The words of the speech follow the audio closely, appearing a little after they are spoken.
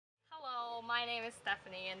my name is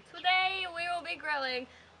Stephanie, and today we will be grilling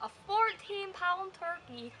a 14-pound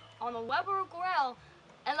turkey on a Weber grill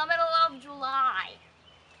in the middle of July.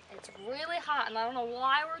 It's really hot, and I don't know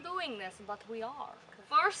why we're doing this, but we are.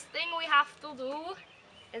 First thing we have to do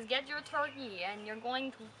is get your turkey, and you're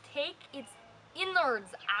going to take its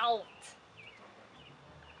innards out.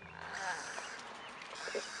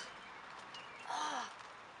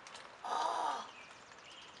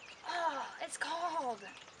 It's cold.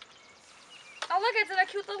 Oh look, it's in a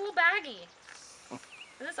cute little baggie.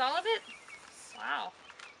 Is this all of it? Wow.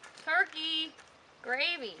 Turkey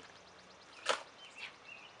gravy.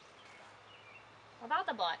 What about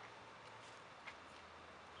the butt?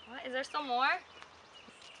 What? Is there still more?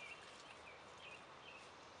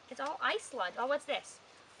 It's all ice sludge. Oh, what's this?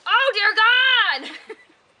 Oh dear God!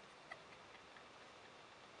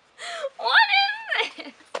 What is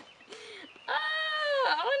this?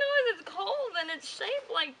 All I know is it's cold and it's shaped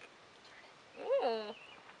like... Ooh.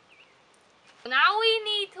 Now we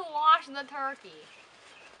need to wash the turkey.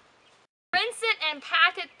 Rinse it and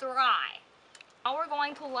pat it dry. Now we're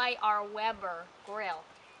going to light our Weber grill.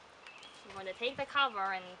 I'm going to take the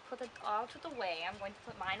cover and put it out of the way. I'm going to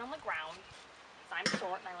put mine on the ground. I'm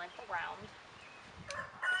short and I like the ground.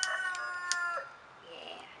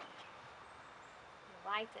 Yeah. You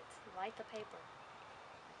light it. You light the paper.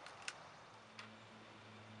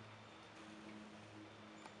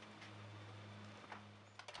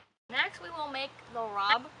 Next we will make the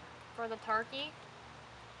rub for the turkey.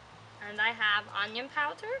 And I have onion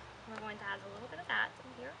powder. We're going to add a little bit of that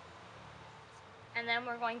in here. And then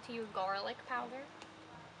we're going to use garlic powder.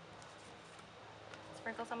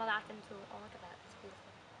 Sprinkle some of that into, oh look at that, it's beautiful.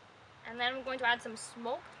 And then we're going to add some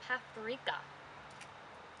smoked paprika.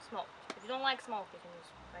 Smoked. If you don't like smoked, you can use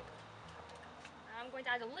regular paprika. I'm going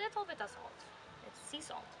to add a little bit of salt. It's sea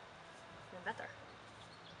salt. Even better.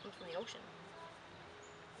 Comes from the ocean.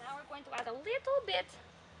 Now we're going to add a little bit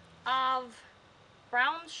of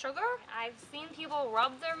brown sugar. I've seen people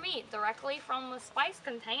rub their meat directly from the spice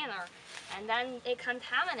container, and then it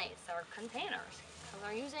contaminates their containers. So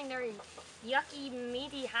they're using their yucky,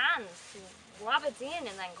 meaty hands to rub it in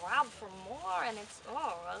and then grab for more, and it's,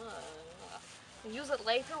 You use it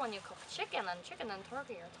later when you cook chicken and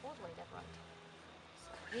turkey are totally different.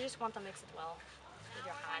 So you just want to mix it well with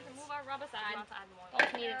your hands. To move our rub aside.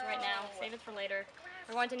 Don't need it right now. Save it for later.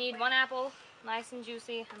 We're going to need 1 apple, nice and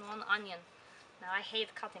juicy, and 1 onion. Now I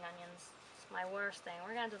hate cutting onions. It's my worst thing.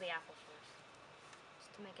 We're gonna do the apple first,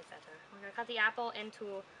 just to make it better. We're gonna cut the apple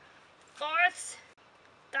into 4ths.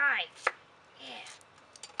 Die. Yeah.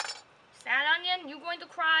 Sad onion, you going to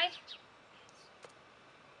cry?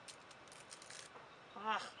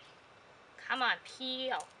 Ugh. Come on,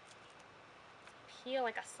 peel. Peel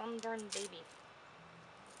like a sunburned baby.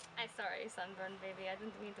 I'm sorry, sunburned baby. I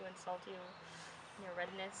didn't mean to insult you and your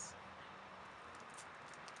redness.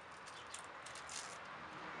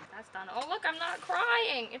 That's done. Oh look, I'm not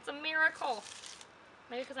crying. It's a miracle.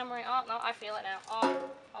 Maybe because I'm wearing, oh no, I feel it now.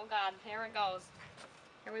 Oh God, here it goes.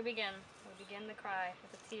 Here we begin. We begin to cry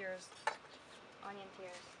with the tears. Onion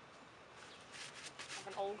tears.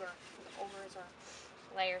 Like an ogre. The ogres are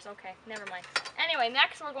layers. Okay, never mind. Anyway,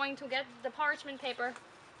 next we're going to get the parchment paper.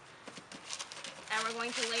 And we're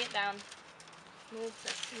going to lay it down. Move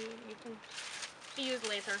this. You can be used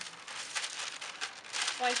later.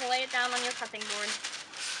 Going to lay it down on your cutting board.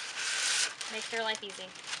 Makes your life easy.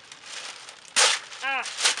 Ah,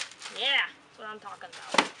 yeah, that's what I'm talking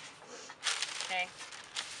about. Okay.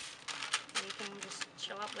 You can just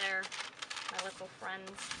chill up there, my little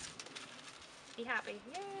friends. Be happy.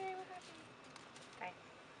 Yay, we're happy. Okay.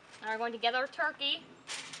 Now we're going to get our turkey.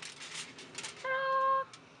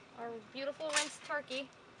 Ta-da! Our beautiful rinsed turkey.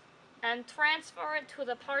 And transfer it to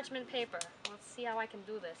the parchment paper. Let's see how I can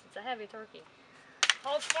do this. It's a heavy turkey.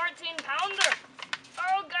 Oh, 14-pounder!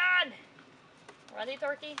 Oh, God! Ready,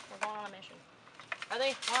 turkey? We're going on a mission.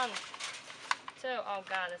 Ready? 1, 2. Oh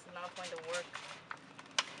God, this is not going to work.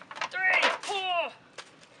 3, 4.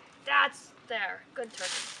 That's there. Good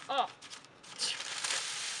turkey. Oh.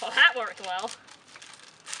 Well, that worked well.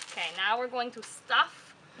 Okay, now we're going to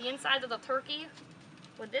stuff the inside of the turkey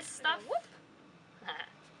with this stuff. Whoop.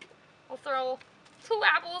 We'll throw 2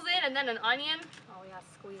 apples in and then an onion. Oh, we gotta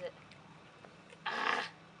squeeze it.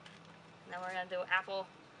 And then we're gonna do apple,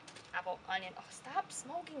 onion. Oh, stop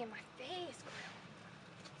smoking in my face,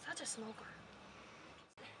 grill. Such a smoker.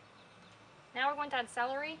 Now we're going to add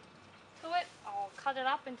celery to it. I'll cut it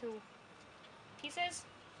up into pieces.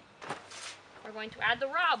 We're going to add the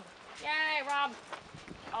rub. Yay, rub.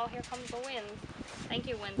 Oh, here comes the wind. Thank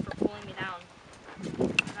you, wind, for pulling me down.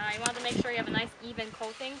 You want to make sure you have a nice even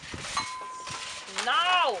coating.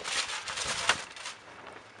 No!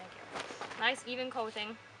 Thank you. Nice even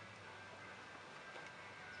coating.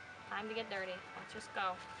 Time to get dirty. Let's just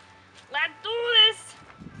go. Let's do this!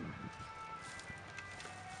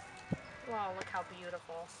 Wow, look how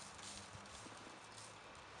beautiful.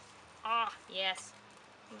 Ah, yes.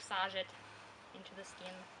 Massage it into the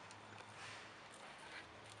skin.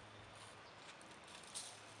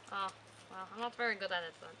 Oh, well, I'm not very good at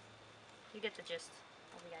it, but you get the gist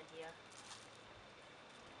of the idea.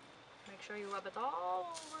 Make sure you rub it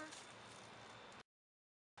all over.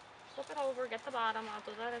 Flip it over, get the bottom. I'll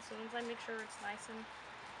do that as soon as I make sure it's nice and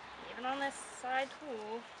even on this side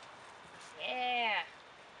too. Yeah.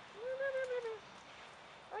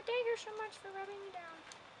 Oh, thank you so much for rubbing me down.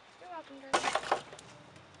 You're welcome, girl.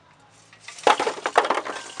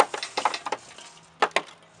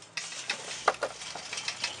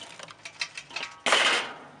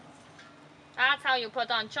 That's how you put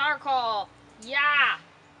on charcoal. Yeah.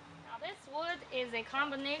 Now this wood is a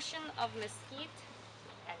combination of mesquite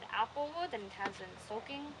and apple wood, and it has been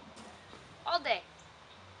soaking all day.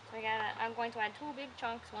 So I'm going to add 2 big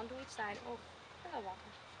chunks, 1 to each side. Oh, hello, water.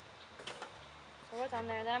 So it's on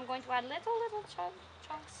there. Then I'm going to add little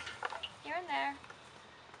chunks here and there,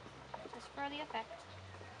 just for the effect.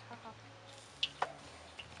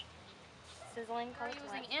 Sizzling. We're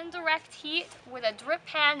using indirect heat with a drip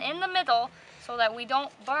pan in the middle so that we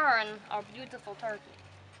don't burn our beautiful turkey.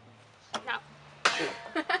 Now,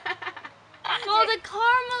 so the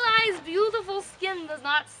caramelized beautiful skin does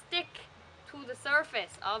not stick to the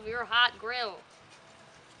surface of your hot grill.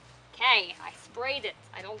 Okay, I sprayed it.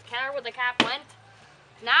 I don't care where the cap went.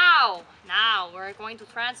 Now we're going to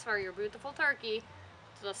transfer your beautiful turkey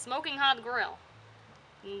to the smoking hot grill.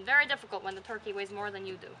 Very difficult when the turkey weighs more than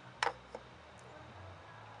you do.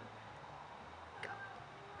 Go.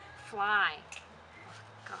 Fly. Oh,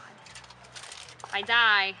 God. If I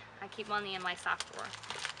die, I keep money in my sock drawer.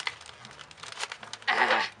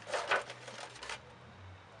 Ah.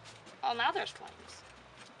 Oh, now there's flames.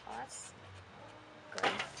 Oh, that's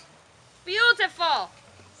good. Beautiful!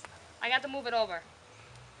 I got to move it over.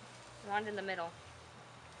 I want it in the middle.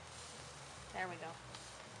 There we go.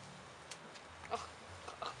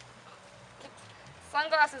 Oh.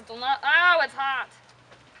 Sunglasses do not... Oh, it's hot!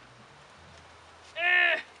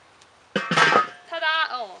 Ta-da!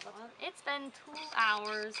 Oh, it's been 2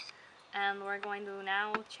 hours, and we're going to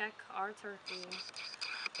now check our turkey.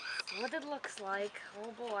 See what it looks like.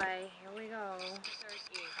 Oh boy, here we go.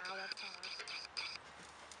 Turkey. Wow, that's hot.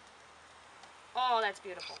 Oh, that's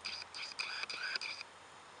beautiful.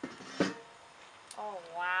 Oh,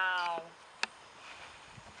 wow.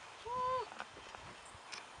 Oh,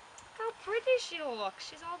 how pretty she looks.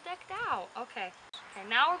 She's all decked out. Okay. Okay,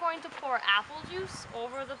 now we're going to pour apple juice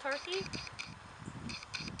over the turkey.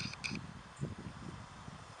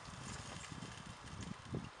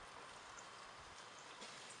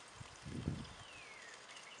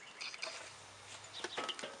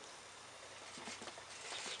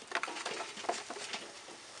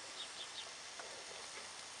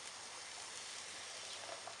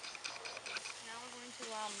 Now we're going to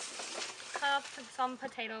cut up some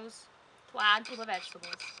potatoes to add to the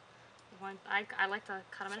vegetables. I like to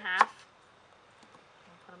cut them in half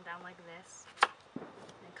and put them down like this,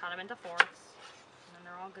 and cut them into fourths, and then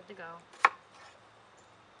they're all good to go.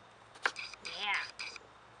 Yeah,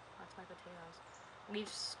 that's my potatoes. We've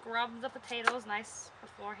scrubbed the potatoes nice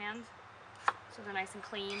beforehand, so they're nice and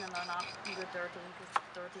clean and they're not good dirty, because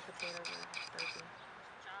dirty potatoes are dirty.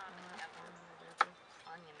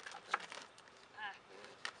 Onion cutter.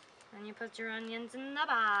 Then you put your onions in the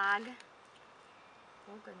bag.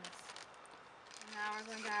 Oh goodness. And now we're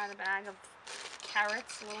going to add a bag of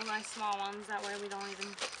carrots, little nice small ones, that way we don't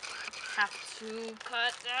even have to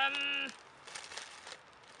cut them.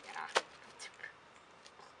 Yeah.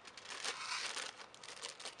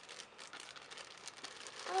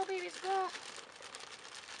 Oh babies, go!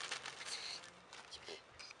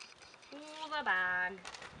 Pull the bag.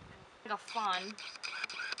 Like a fun.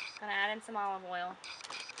 Gonna add in some olive oil.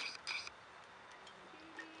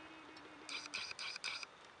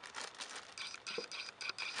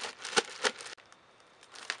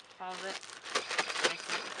 Pause it.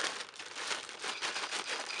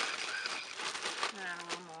 Add a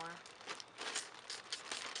little more.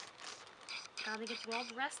 Gotta get you all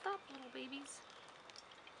dressed up, little babies.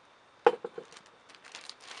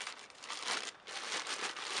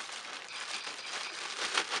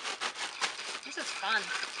 This is fun.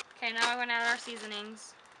 Okay, now we're gonna add our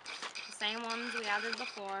seasonings. The same ones we added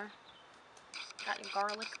before. Got your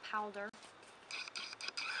garlic powder.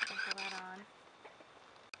 Sprinkle that on.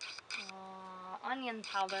 Onion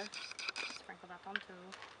powder. Sprinkle that on too.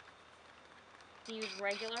 You use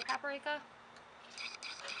regular paprika.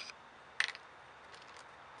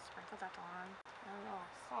 Sprinkle that on. And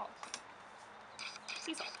salt.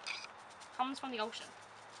 Sea salt. Comes from the ocean.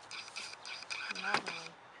 Lovely.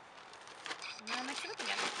 And then mix it up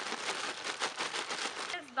again.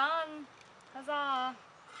 It's done. Huzzah!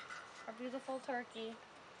 Our beautiful turkey.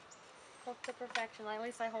 Cooked to perfection. At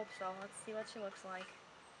least I hope so. Let's see what she looks like.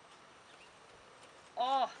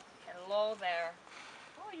 Oh, hello there.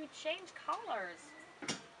 Oh, you change colors.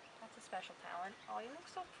 That's a special talent. Oh, you look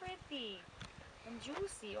so pretty. And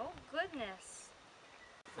juicy. Oh, goodness.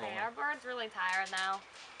 Okay, our bird's really tired now,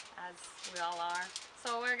 as we all are.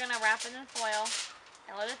 So we're going to wrap it in foil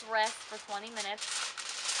and let it rest for 20 minutes.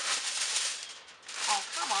 Oh,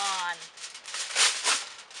 come on.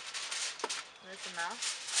 Is this enough?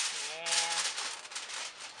 Yeah.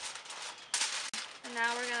 And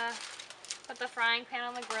now we're going to put the frying pan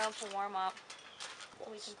on the grill to warm up. So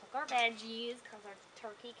we can cook our veggies, because our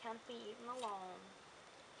turkey can't be eaten alone.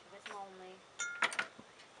 She gets lonely.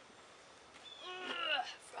 Ugh,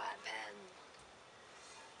 frying pan.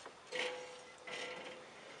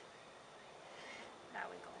 There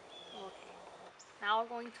we go. Okay. Now we're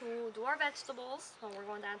going to do our vegetables. So we're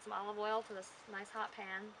going to add some olive oil to this nice hot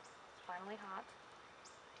pan. It's finally hot.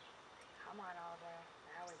 Come on, olive oil.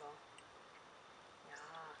 There we go.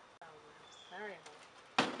 Yeah. There you go.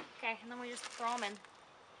 Okay, and then we just throw them in.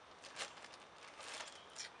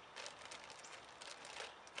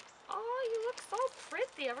 Oh, you look so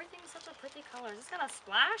pretty. Everything's such a pretty color. Is this gonna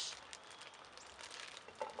splash?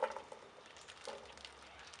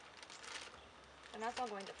 And that's all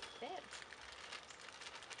going to fit.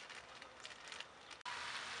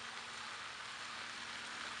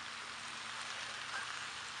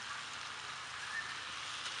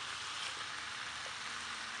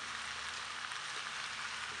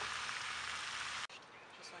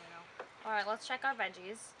 Just so you know. Alright, let's check our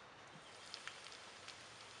veggies.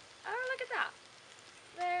 Oh, look at that.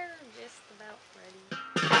 They're just about ready.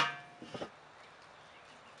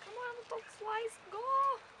 Come on, little slice, go!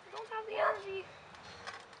 I don't have the energy.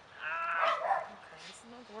 Ah! Okay, this is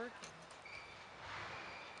not working.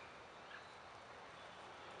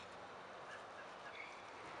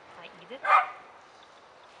 Can I eat it?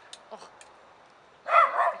 Oh,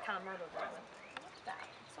 I kind of murdered that one. Look at that.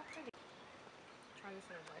 It's so pretty. Try this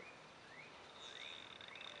little bite.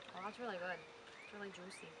 Oh, that's really good. It's really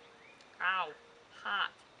juicy. Ow,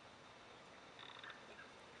 hot.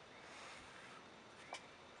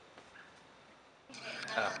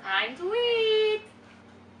 Time to eat.